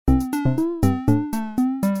Welcome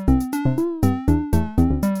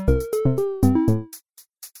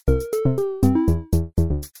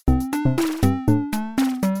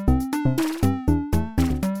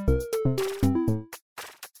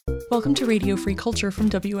to Radio Free Culture from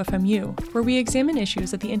WFMU, where we examine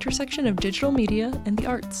issues at the intersection of digital media and the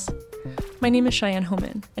arts. My name is Cheyenne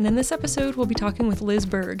Homan, and in this episode we'll be talking with Liz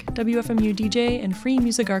Berg, WFMU DJ and Free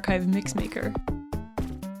Music Archive mixmaker.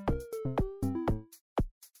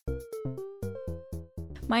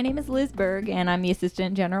 My name is Liz Berg, and I'm the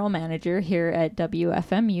Assistant General Manager here at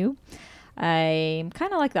WFMU. I'm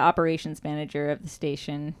kind of like the operations manager of the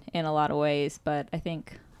station in a lot of ways, but I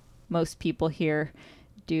think most people here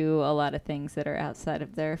do a lot of things that are outside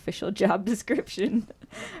of their official job description.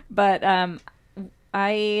 But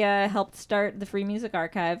I helped start the Free Music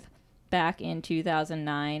Archive back in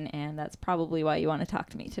 2009, and that's probably why you want to talk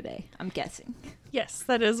to me today, I'm guessing. Yes,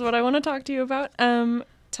 that is what I want to talk to you about.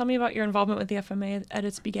 Tell me about your involvement with the FMA at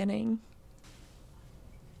its beginning.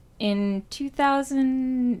 In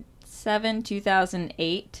 2007,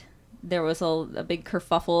 2008, there was a big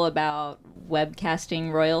kerfuffle about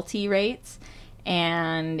webcasting royalty rates.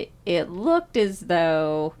 And it looked as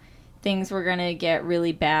though things were going to get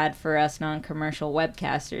really bad for us non-commercial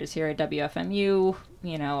webcasters here at WFMU.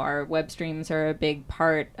 You know, our web streams are a big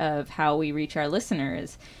part of how we reach our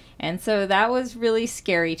listeners. And so that was really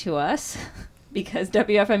scary to us because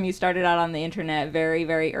WFMU started out on the internet very,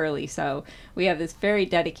 very early. So we have this very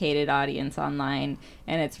dedicated audience online,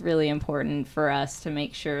 and it's really important for us to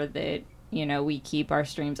make sure that, you know, we keep our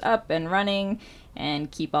streams up and running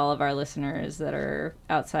and keep all of our listeners that are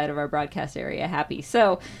outside of our broadcast area happy.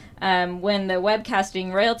 So when the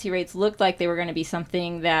webcasting royalty rates looked like they were going to be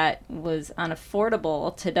something that was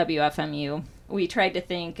unaffordable to WFMU, we tried to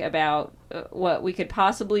think about what we could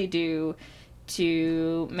possibly do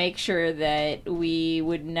to make sure that we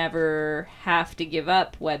would never have to give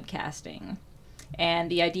up webcasting.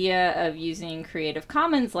 And the idea of using Creative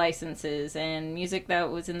Commons licenses and music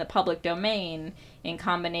that was in the public domain in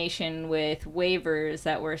combination with waivers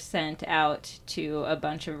that were sent out to a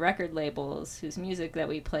bunch of record labels whose music that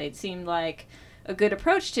we played seemed like a good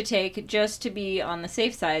approach to take, just to be on the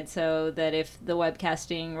safe side, so that if the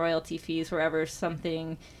webcasting royalty fees were ever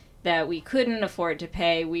something that we couldn't afford to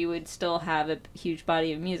pay, we would still have a huge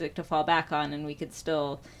body of music to fall back on, and we could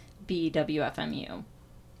still be WFMU.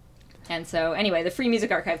 And so, anyway, the Free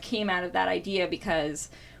Music Archive came out of that idea because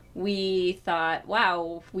we thought,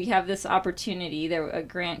 wow, we have this opportunity. A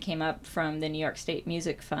grant came up from the New York State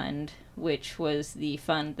Music Fund, which was the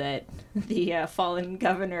fund that the fallen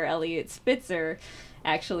governor, Eliot Spitzer,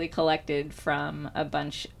 actually collected from a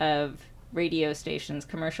bunch of radio stations,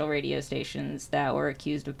 commercial radio stations, that were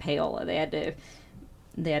accused of payola. They had to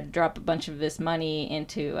drop a bunch of this money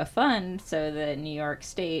into a fund so that New York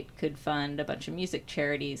State could fund a bunch of music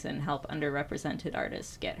charities and help underrepresented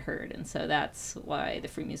artists get heard. And so that's why the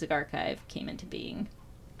Free Music Archive came into being.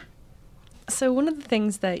 So one of the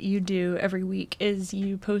things that you do every week is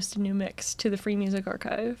you post a new mix to the Free Music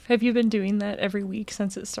Archive. Have you been doing that every week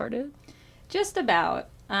since it started? Just about.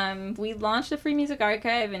 We launched the Free Music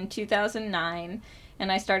Archive in 2009,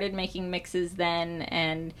 and I started making mixes then,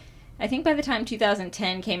 and I think by the time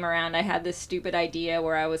 2010 came around, I had this stupid idea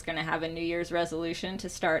where I was going to have a New Year's resolution to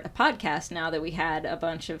start a podcast now that we had a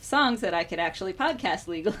bunch of songs that I could actually podcast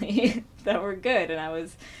legally that were good, and I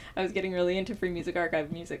was getting really into Free Music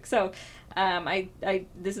Archive music. So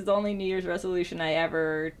this is the only New Year's resolution I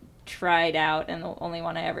ever tried out and the only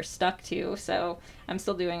one I ever stuck to. So I'm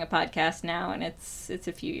still doing a podcast now, and it's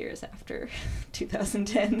a few years after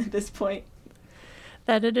 2010 at this point.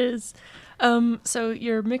 That it is. So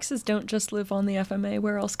your mixes don't just live on the FMA.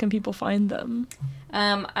 Where else can people find them?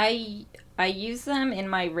 I use them in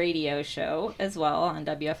my radio show as well on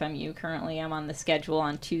WFMU. Currently, I'm on the schedule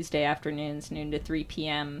on Tuesday afternoons, noon to 3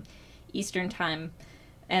 p.m. Eastern Time.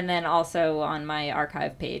 And then also on my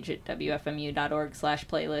archive page at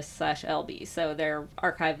wfmu.org/playlist/LB. So they're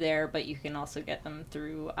archived there, but you can also get them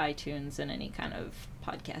through iTunes and any kind of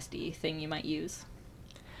podcasty thing you might use.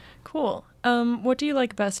 Cool. What do you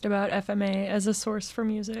like best about FMA as a source for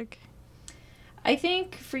music? I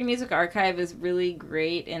think Free Music Archive is really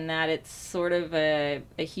great in that it's sort of a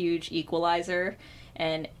huge equalizer,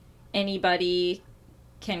 and anybody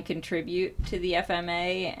can contribute to the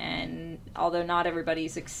FMA, and although not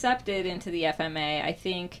everybody's accepted into the FMA, I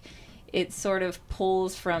think it sort of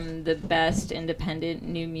pulls from the best independent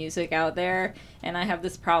new music out there, and I have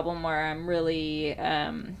this problem where I'm really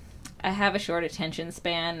I have a short attention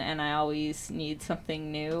span, and I always need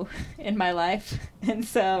something new in my life. And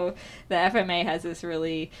so the FMA has this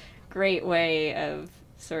really great way of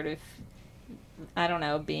sort of I don't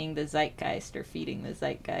know, being the zeitgeist or feeding the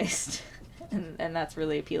zeitgeist. And that's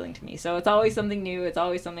really appealing to me. So it's always something new, it's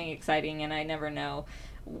always something exciting, and I never know,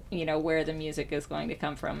 where the music is going to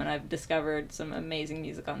come from. And I've discovered some amazing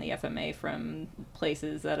music on the FMA from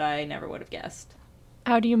places that I never would have guessed.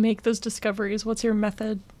 How do you make those discoveries? What's your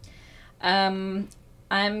method? I'm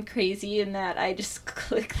crazy in that I just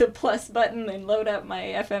click the plus button and load up my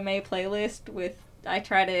FMA playlist I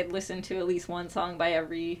try to listen to at least one song by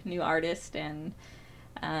every new artist, and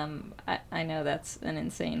I know that's an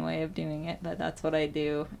insane way of doing it, but that's what I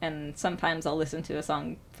do. And sometimes I'll listen to a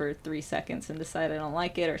song for 3 seconds and decide I don't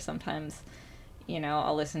like it, or sometimes,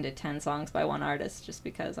 I'll listen to 10 songs by one artist just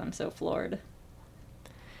because I'm so floored.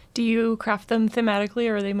 Do you craft them thematically,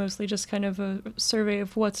 or are they mostly just kind of a survey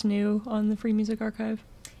of what's new on the Free Music Archive?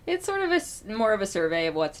 It's sort of more of a survey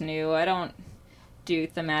of what's new. I don't do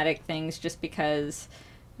thematic things just because...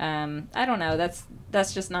 I don't know.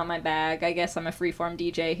 That's just not my bag. I guess I'm a freeform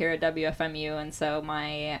DJ here at WFMU, and so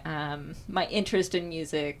my my interest in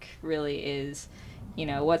music really is,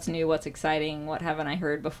 what's new, what's exciting, what haven't I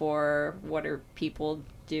heard before, what are people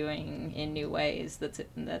doing in new ways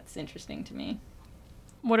that's interesting to me.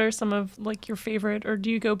 What are some of your favorite, or do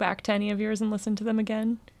you go back to any of yours and listen to them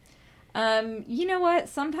again? You know what?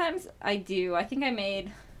 Sometimes I do. I think I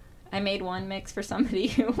made one mix for somebody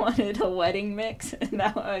who wanted a wedding mix, and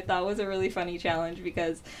that I thought was a really funny challenge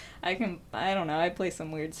because I don't know, I play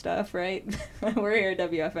some weird stuff, right? We're here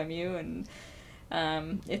at WFMU,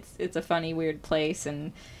 and it's a funny, weird place,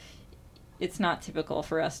 and it's not typical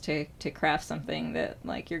for us to craft something that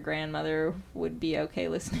your grandmother would be okay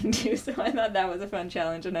listening to, so I thought that was a fun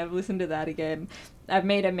challenge, and I've listened to that again. I've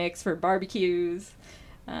made a mix for barbecues,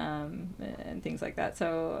 and things like that,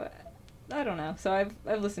 so... I don't know. So I've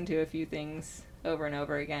listened to a few things over and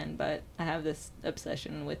over again, but I have this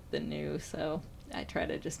obsession with the new, so I try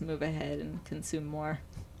to just move ahead and consume more.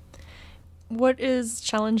 What is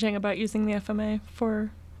challenging about using the FMA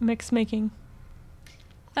for mix making?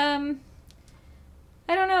 I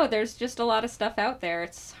don't know. There's just a lot of stuff out there.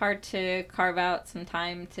 It's hard to carve out some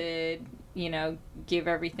time to, give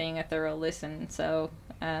everything a thorough listen. So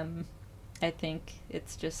I think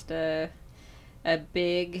it's just a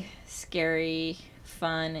big, scary,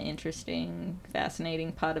 fun, interesting,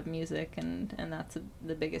 fascinating pot of music, and that's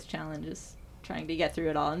the biggest challenge, is trying to get through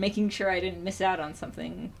it all and making sure I didn't miss out on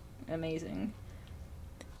something amazing.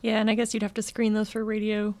 Yeah, and I guess you'd have to screen those for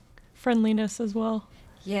radio friendliness as well.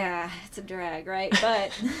 Yeah, it's a drag, right?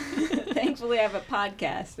 But thankfully I have a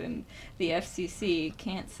podcast, and the FCC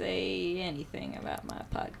can't say anything about my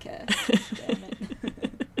podcast. Damn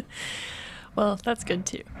it. Well, that's good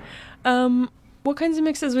too. What kinds of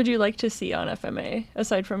mixes would you like to see on FMA,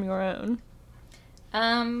 aside from your own?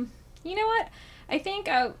 You know what? I think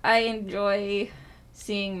I enjoy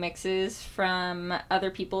seeing mixes from other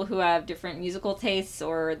people who have different musical tastes,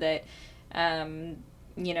 or that,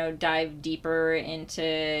 dive deeper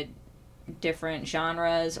into different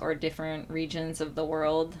genres or different regions of the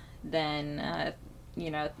world than,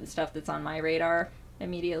 the stuff that's on my radar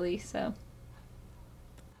immediately, so.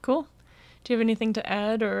 Cool. Do you have anything to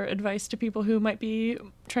add or advice to people who might be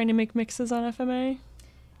trying to make mixes on FMA?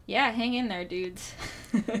 Yeah, hang in there, dudes.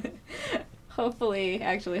 Hopefully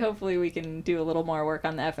we can do a little more work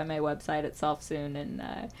on the FMA website itself soon,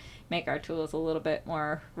 and make our tools a little bit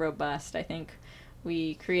more robust. I think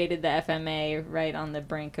we created the FMA right on the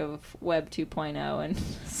brink of Web 2.0, and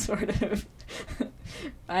sort of,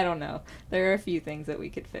 I don't know. There are a few things that we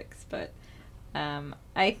could fix, but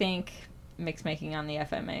I think mix making on the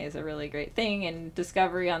FMA is a really great thing, and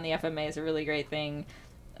discovery on the FMA is a really great thing,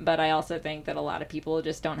 but I also think that a lot of people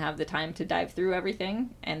just don't have the time to dive through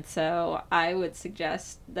everything, and so I would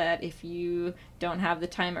suggest that if you don't have the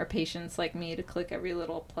time or patience like me to click every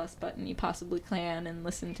little plus button you possibly can and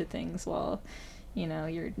listen to things while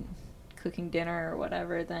you're cooking dinner or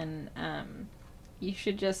whatever, then you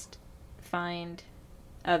should just find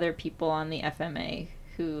other people on the FMA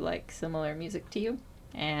who like similar music to you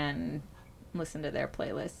and listen to their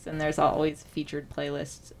playlists. And there's always featured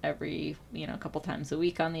playlists every couple times a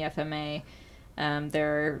week on the FMA.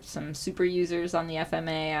 There are some super users on the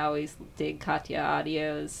FMA. I always dig Katya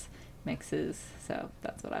Audio's mixes, so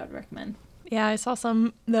that's what I would recommend. Yeah, I saw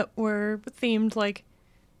some that were themed like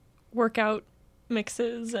workout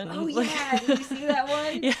mixes, and did you see that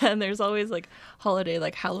one? Yeah, and there's always like holiday,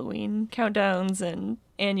 like Halloween countdowns and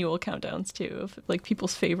annual countdowns too, of like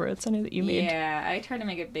people's favorites. I know that you made. Yeah, I try to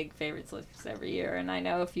make a big favorites list every year, and I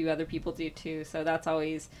know a few other people do too, so that's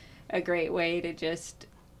always a great way to just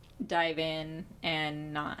dive in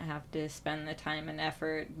and not have to spend the time and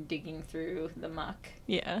effort digging through the muck.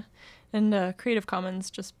 Yeah, And Creative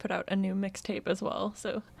Commons just put out a new mixtape as well,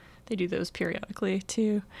 so they do those periodically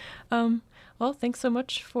too. Well, thanks so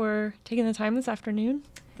much for taking the time this afternoon.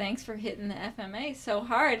 Thanks for hitting the FMA so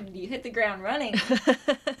hard. You hit the ground running.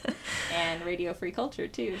 And Radio Free Culture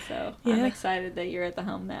too, so yeah. I'm excited that you're at the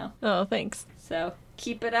helm now. Oh, thanks. So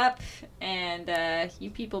keep it up, and you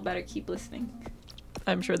people better keep listening.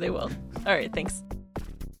 I'm sure they will. All right, thanks.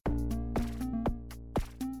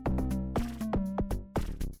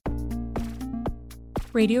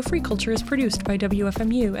 Radio Free Culture is produced by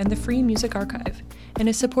WFMU and the Free Music Archive, and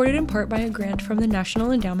is supported in part by a grant from the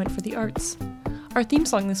National Endowment for the Arts. Our theme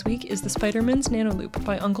song this week is The Spider-Man's Nanoloop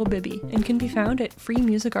by Uncle Bibby and can be found at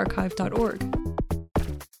freemusicarchive.org.